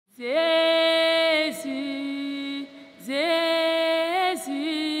Jésus, Jésus,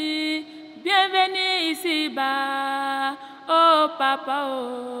 bienvenue ici-bas, oh Papa,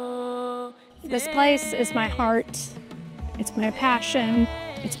 oh. This place is my heart, it's my passion,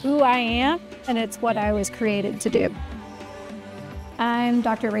 it's who I am, and it's what I was created to do. I'm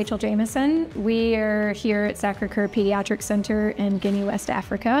Dr. Rachel Jameson. We are here at Sacre Coeur Pediatric Center in Guinea, West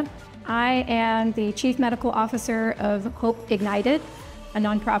Africa. I am the Chief Medical Officer of Hope Ignited, a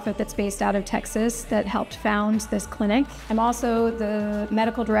nonprofit that's based out of Texas that helped found this clinic. I'm also the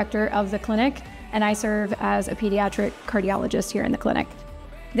medical director of the clinic, and I serve as a pediatric cardiologist here in the clinic.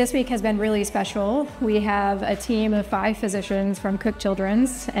 This week has been really special. We have a team of 5 physicians from Cook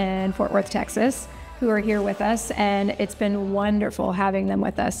Children's in Fort Worth, Texas, who are here with us, and it's been wonderful having them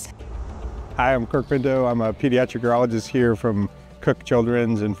with us. Hi, I'm Kirk Pinto. I'm a pediatric urologist here from Cook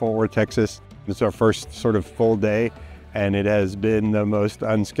Children's in Fort Worth, Texas. It's our first sort of full day, and it has been the most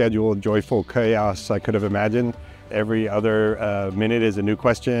unscheduled, joyful chaos I could have imagined. Every other minute is a new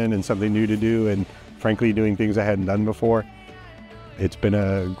question and something new to do, and frankly, doing things I hadn't done before. It's been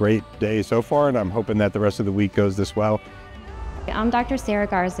a great day so far, and I'm hoping that the rest of the week goes this well. I'm Dr. Sarah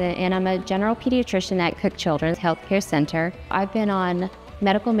Garza, and I'm a general pediatrician at Cook Children's Healthcare Center. I've been on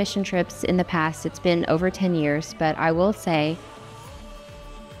medical mission trips in the past. It's been over 10 years, but I will say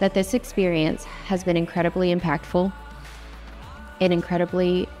that this experience has been incredibly impactful and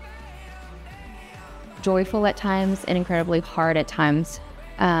incredibly joyful at times and incredibly hard at times.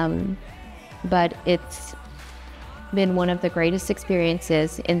 But it's been one of the greatest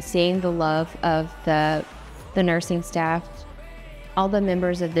experiences in seeing the love of the nursing staff, all the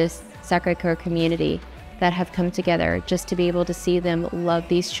members of this Sacre Coeur community that have come together just to be able to see them love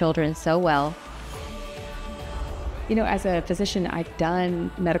these children so well. You know, as a physician, I've done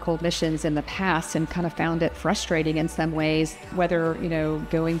medical missions in the past and kind of found it frustrating in some ways, whether,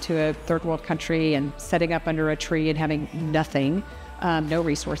 going to a third world country and setting up under a tree and having nothing, no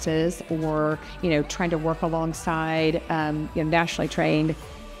resources, or, trying to work alongside, nationally trained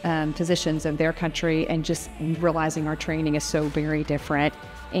physicians of their country, and just realizing our training is so very different.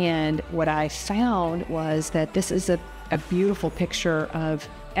 And what I found was that this is a beautiful picture of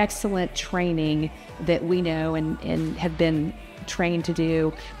excellent training that we know and have been trained to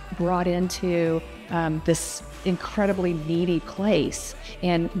do, brought into this incredibly needy place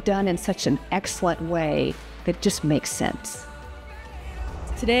and done in such an excellent way that just makes sense.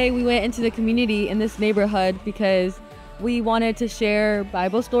 Today we went into the community in this neighborhood because we wanted to share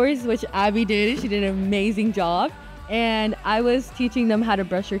Bible stories, which Abby did. She did an amazing job. And I was teaching them how to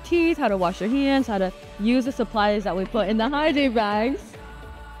brush your teeth, how to wash your hands, how to use the supplies that we put in the hygiene bags.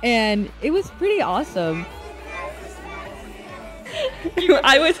 And it was pretty awesome.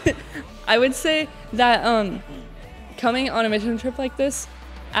 I would say that coming on a mission trip like this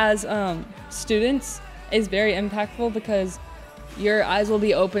as students is very impactful, because your eyes will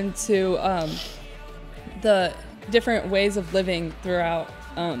be open to the different ways of living throughout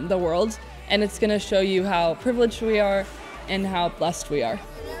the world, and it's going to show you how privileged we are and how blessed we are.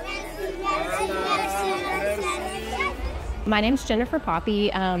 My name's Jennifer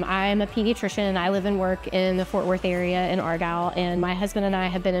Poppy. I'm a pediatrician, and I live and work in the Fort Worth area in Argyle, and my husband and I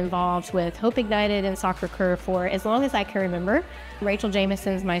have been involved with Hope Ignited and Sacre Coeur for as long as I can remember. Rachel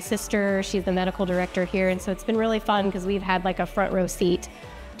Jameson's my sister. She's the medical director here, and so it's been really fun because we've had like a front row seat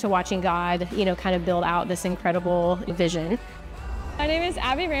to watching God, kind of build out this incredible vision. My name is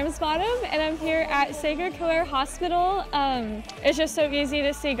Abby Ramsbottom, and I'm here at Sacre Coeur Hospital. It's just so easy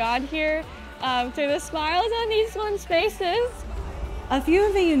to see God here through the smiles on these ones' faces. A few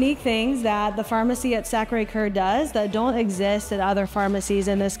of the unique things that the pharmacy at Sacre Coeur does that don't exist at other pharmacies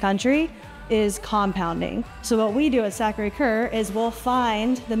in this country is compounding. So what we do at Sacre Coeur is we'll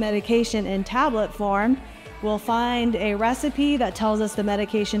find the medication in tablet form. We'll find a recipe that tells us the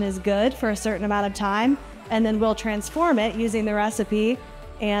medication is good for a certain amount of time, and then we'll transform it using the recipe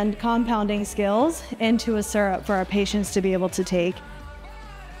and compounding skills into a syrup for our patients to be able to take.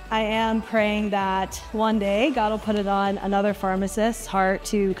 I am praying that one day God will put it on another pharmacist's heart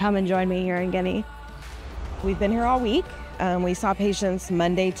to come and join me here in Guinea. We've been here all week. We saw patients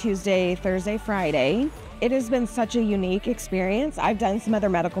Monday, Tuesday, Thursday, Friday. It has been such a unique experience. I've done some other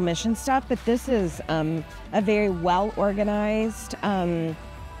medical mission stuff, but this is a very well-organized,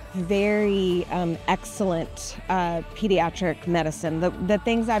 very excellent pediatric medicine. The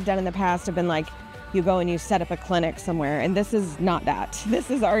things I've done in the past have been like, you go and you set up a clinic somewhere, and this is not that.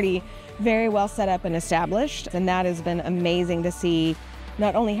 This is already very well set up and established, and that has been amazing to see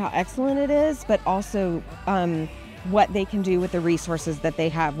not only how excellent it is, but also what they can do with the resources that they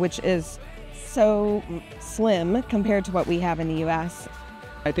have, which is so slim compared to what we have in the U.S.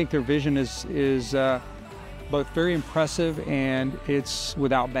 I think their vision is both very impressive and it's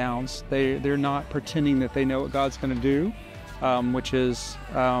without bounds. They're not pretending that they know what God's going to do, which is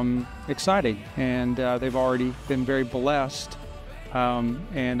exciting. And they've already been very blessed.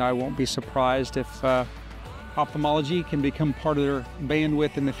 And I won't be surprised if ophthalmology can become part of their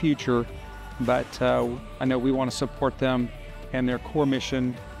bandwidth in the future. But I know we want to support them and their core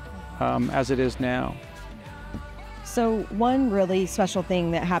mission as it is now. So one really special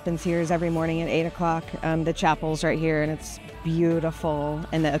thing that happens here is every morning at 8 o'clock, the chapel's right here and it's beautiful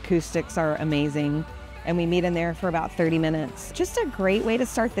and the acoustics are amazing. And we meet in there for about 30 minutes. Just a great way to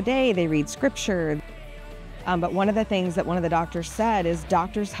start the day. They read scripture. But one of the things that one of the doctors said is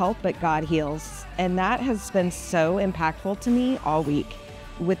doctors help, but God heals. And that has been so impactful to me all week.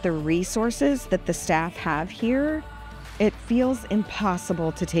 With the resources that the staff have here, it feels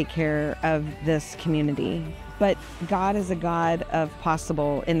impossible to take care of this community. But God is a God of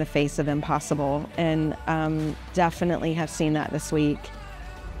possible in the face of impossible, and definitely have seen that this week.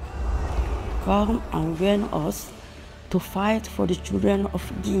 Come and join us to fight for the children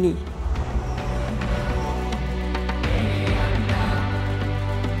of Guinea.